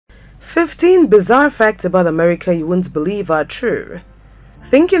15 bizarre facts about America you wouldn't believe are true.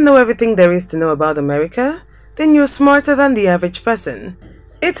 Think you know everything there is to know about America? Then you're smarter than the average person.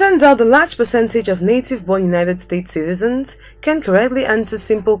 It turns out a large percentage of native-born United States citizens can correctly answer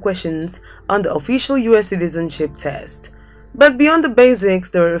simple questions on the official US citizenship test. But beyond the basics,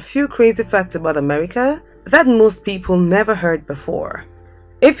 there are a few crazy facts about America that most people never heard before.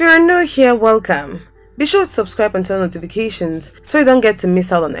 If you're new here, welcome. Be sure to subscribe and turn notifications so you don't get to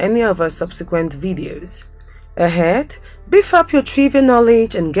miss out on any of our subsequent videos. Ahead, beef up your trivia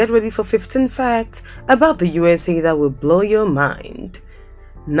knowledge and get ready for 15 facts about the USA that will blow your mind.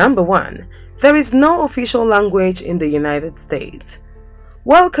 Number 1. There is no official language in the United States.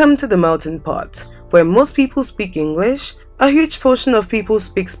 Welcome to the melting pot, where most people speak English, a huge portion of people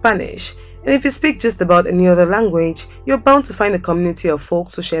speak Spanish, and if you speak just about any other language, you're bound to find a community of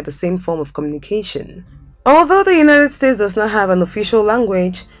folks who share the same form of communication. Although the United States does not have an official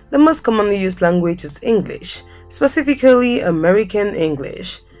language, the most commonly used language is English, specifically American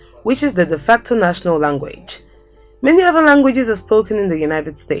English, which is the de facto national language. Many other languages are spoken in the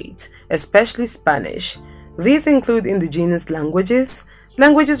United States, especially Spanish. These include indigenous languages,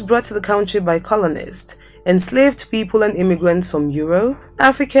 languages brought to the country by colonists, enslaved people and immigrants from Europe,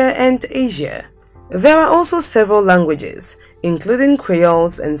 Africa, and Asia. There are also several languages, including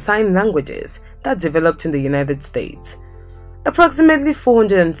Creoles and sign languages, that developed in the United States. Approximately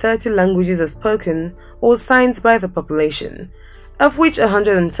 430 languages are spoken or signed by the population, of which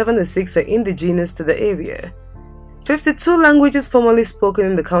 176 are indigenous to the area. 52 languages formerly spoken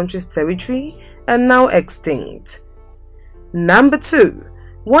in the country's territory are now extinct. Number 2.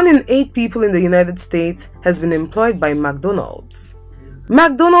 1 in 8 people in the United States has been employed by McDonald's.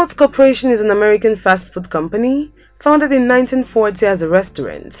 McDonald's Corporation is an American fast food company founded in 1940 as a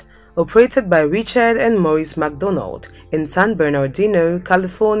restaurant, operated by Richard and Maurice McDonald in San Bernardino,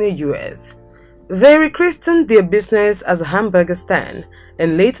 California, US. They rechristened their business as a hamburger stand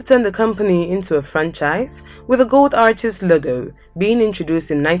and later turned the company into a franchise, with a gold arches logo being introduced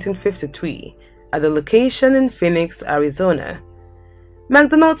in 1953 at a location in Phoenix, Arizona.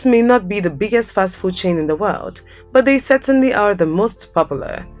 McDonald's may not be the biggest fast food chain in the world, but they certainly are the most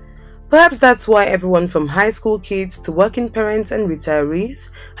popular. Perhaps that's why everyone from high school kids to working parents and retirees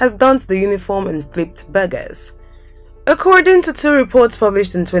has donned the uniform and flipped burgers. According to 2 reports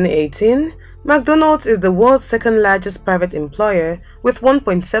published in 2018, McDonald's is the world's second largest private employer with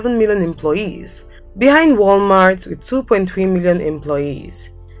 1.7 million employees, behind Walmart with 2.3 million employees.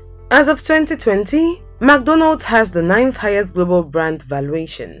 As of 2020, McDonald's has the 9th highest global brand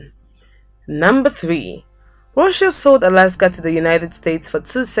valuation. Number 3. Russia sold Alaska to the United States for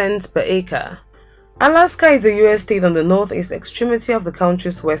 2 cents per acre. Alaska is a US state on the northeast extremity of the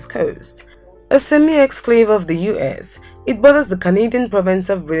country's west coast. A semi-exclave of the US, it borders the Canadian province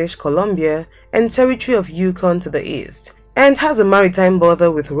of British Columbia and territory of Yukon to the east, and has a maritime border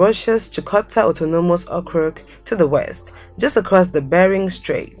with Russia's Chukotka Autonomous Okrug to the west, just across the Bering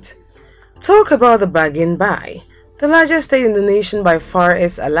Strait. Talk about the bargain buy. The largest state in the nation by far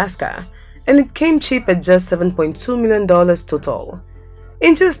is Alaska, and it came cheap at just $7.2 million total.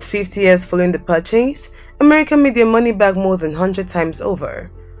 In just 50 years following the purchase, America made their money back more than 100 times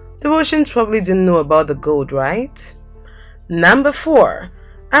over. The Russians probably didn't know about the gold, right? Number 4.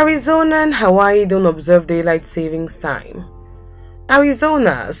 Arizona and Hawaii don't observe daylight savings time.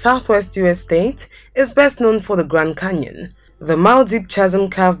 Arizona, a southwest US state, is best known for the Grand Canyon, the mile-deep chasm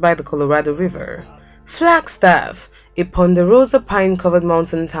carved by the Colorado River. Flagstaff, a ponderosa pine-covered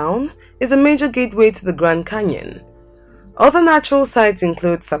mountain town, is a major gateway to the Grand Canyon. Other natural sites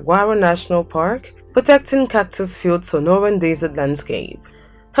include Saguaro National Park, protecting cactus-filled Sonoran desert landscape.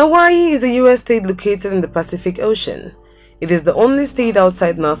 Hawaii is a US state located in the Pacific Ocean. It is the only state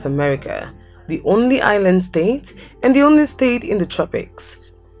outside North America, the only island state, and the only state in the tropics.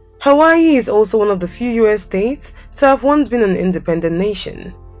 Hawaii is also one of the few US states to have once been an independent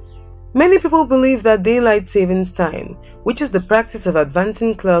nation. Many people believe that daylight savings time, which is the practice of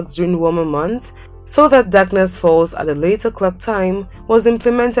advancing clocks during warmer months so that darkness falls at a later clock time, was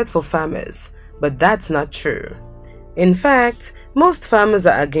implemented for farmers, but that's not true. In fact, most farmers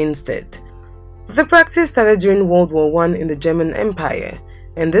are against it. The practice started during World War I in the German Empire,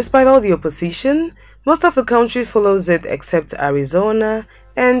 and despite all the opposition, most of the country follows it except Arizona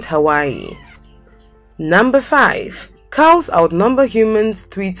and Hawaii. Number 5. Cows outnumber humans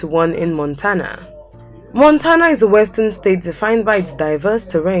 3-1 in Montana. Montana is a western state defined by its diverse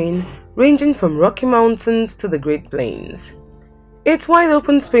terrain, ranging from Rocky Mountains to the Great Plains. Its wide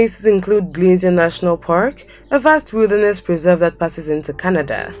open spaces include Glacier National Park, a vast wilderness preserve that passes into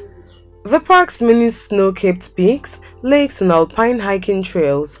Canada. The park's many snow-capped peaks, lakes and alpine hiking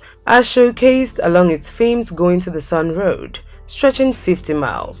trails are showcased along its famed Going to the Sun Road, stretching 50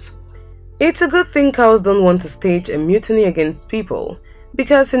 miles. It's a good thing cows don't want to stage a mutiny against people,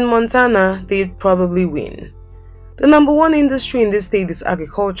 because in Montana, they'd probably win. The number one industry in this state is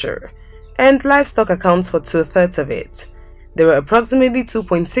agriculture, and livestock accounts for 2/3 of it. There are approximately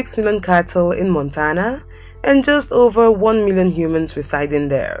 2.6 million cattle in Montana, and just over 1 million humans residing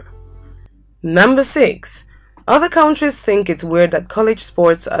there. Number 6. Other countries think it's weird that college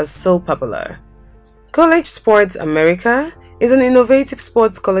sports are so popular. College Sports America is an innovative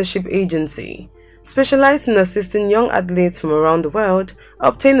sports scholarship agency specialized in assisting young athletes from around the world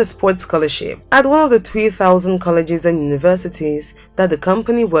obtain a sports scholarship at one of the 3,000 colleges and universities that the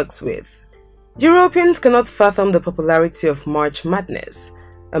company works with. Europeans cannot fathom the popularity of March Madness.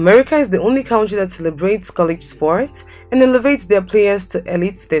 America is the only country that celebrates college sports and elevates their players to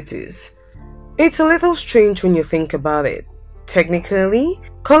elite status. It's a little strange when you think about it. Technically,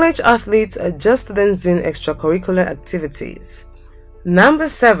 college athletes are just students doing extracurricular activities. Number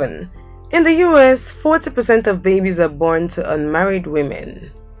 7. In the US, 40% of babies are born to unmarried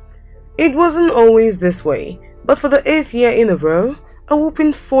women. It wasn't always this way, but for the 8th year in a row, a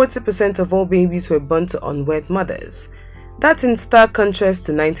whopping 40% of all babies were born to unwed mothers. That's in stark contrast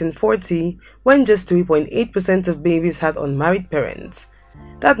to 1940, when just 3.8% of babies had unmarried parents.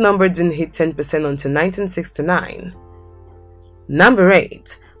 That number didn't hit 10% until 1969. Number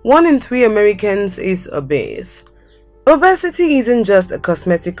 8. 1 in 3 Americans is obese. Obesity isn't just a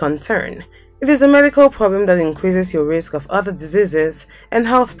cosmetic concern. It is a medical problem that increases your risk of other diseases and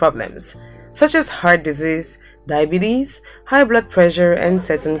health problems, such as heart disease, diabetes, high blood pressure, and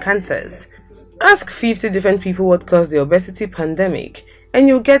certain cancers. Ask 50 different people what caused the obesity pandemic, and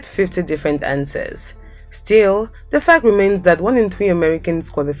you'll get 50 different answers. Still, the fact remains that 1 in 3 Americans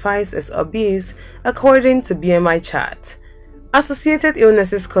qualifies as obese according to BMI chart. Associated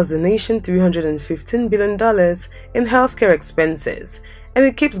illnesses cost the nation $315 billion in healthcare expenses, and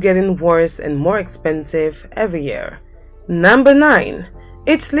it keeps getting worse and more expensive every year. Number 9.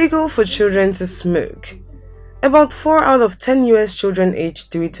 It's legal for children to smoke. About 4 out of 10 US children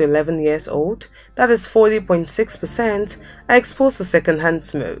aged 3 to 11 years old, that is 40.6%, are exposed to secondhand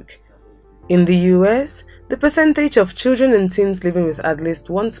smoke. In the US, the percentage of children and teens living with at least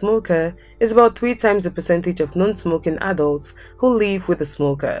one smoker is about 3 times the percentage of non-smoking adults who live with a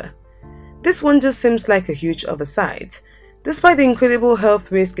smoker. This one just seems like a huge oversight. Despite the incredible health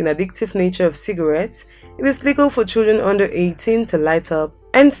risk and addictive nature of cigarettes, it is legal for children under 18 to light up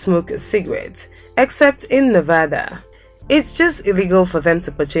and smoke a cigarette, except in Nevada. It's just illegal for them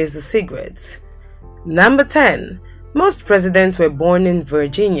to purchase the cigarettes. Number 10. Most presidents were born in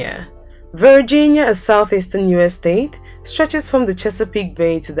Virginia. Virginia, a southeastern US state, stretches from the Chesapeake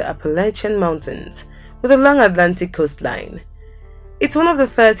Bay to the Appalachian Mountains, with a long Atlantic coastline. It's one of the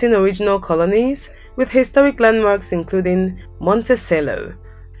 13 original colonies, with historic landmarks including Monticello,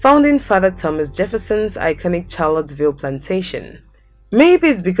 founding Father Thomas Jefferson's iconic Charlottesville plantation. Maybe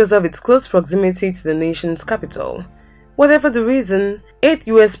it's because of its close proximity to the nation's capital. Whatever the reason, 8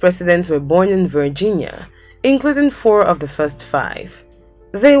 US presidents were born in Virginia, including 4 of the first 5.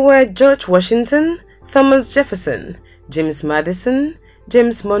 They were George Washington, Thomas Jefferson, James Madison,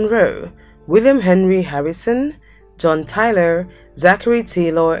 James Monroe, William Henry Harrison, John Tyler, Zachary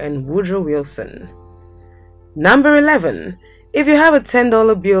Taylor, and Woodrow Wilson. Number 11. If you have a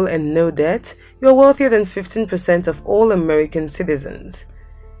 $10 bill and no debt, you're wealthier than 15% of all American citizens.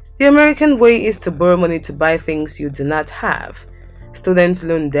 The American way is to borrow money to buy things you do not have. Student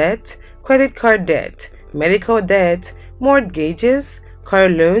loan debt, credit card debt, medical debt, mortgages, car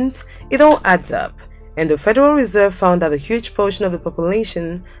loans, it all adds up, and the Federal Reserve found that a huge portion of the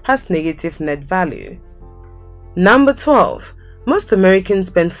population has negative net value. Number 12. Most Americans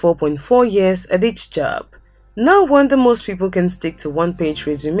spend 4.4 years at each job. No wonder most people can stick to one-page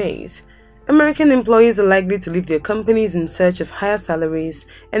resumes. American employees are likely to leave their companies in search of higher salaries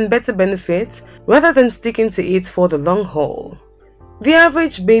and better benefits rather than sticking to it for the long haul. The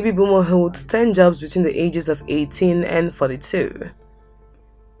average baby boomer holds 10 jobs between the ages of 18 and 42.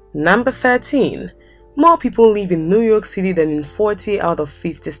 Number 13. More people live in New York City than in 40 out of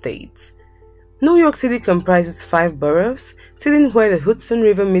 50 states. New York City comprises 5 boroughs, sitting where the Hudson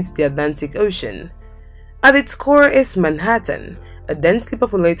River meets the Atlantic Ocean. At its core is Manhattan, a densely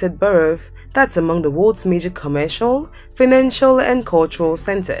populated borough that's among the world's major commercial, financial, and cultural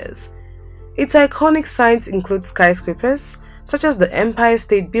centers. Its iconic sites include skyscrapers such as the Empire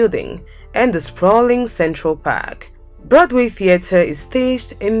State Building and the sprawling Central Park. Broadway Theater is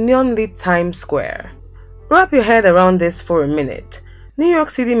staged in neon-lit Times Square. Wrap your head around this for a minute. New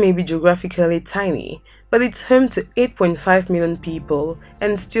York City may be geographically tiny, but it's home to 8.5 million people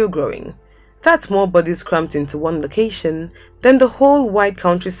and still growing. That's more bodies cramped into one location than the whole wide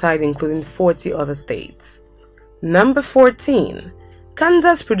countryside including 40 other states. Number 14.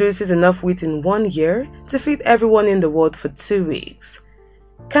 Kansas produces enough wheat in 1 year to feed everyone in the world for 2 weeks.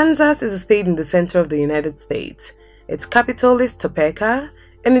 Kansas is a state in the center of the United States. Its capital is Topeka,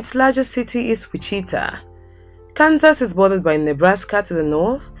 and its largest city is Wichita. Kansas is bordered by Nebraska to the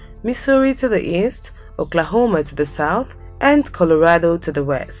north, Missouri to the east, Oklahoma to the south, and Colorado to the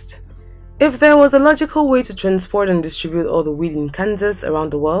west. If there was a logical way to transport and distribute all the wheat in Kansas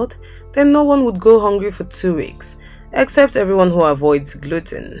around the world, then no one would go hungry for 2 weeks, except everyone who avoids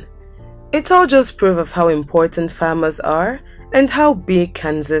gluten. It's all just proof of how important farmers are and how big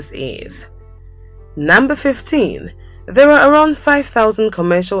Kansas is. Number 15. There are around 5,000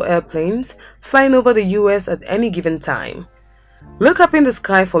 commercial airplanes flying over the US at any given time. Look up in the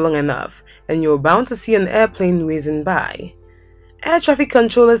sky for long enough and you're bound to see an airplane whizzing by. Air traffic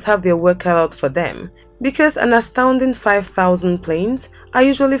controllers have their work cut out for them because an astounding 5,000 planes are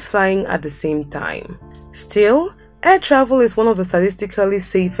usually flying at the same time. Still, air travel is one of the statistically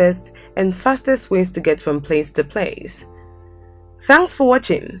safest and fastest ways to get from place to place. Thanks for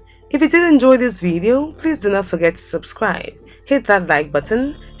watching. If you did enjoy this video, please do not forget to subscribe, hit that like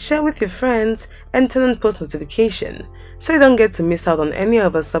button, share with your friends, and turn on post notification so you don't get to miss out on any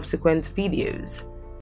of our subsequent videos.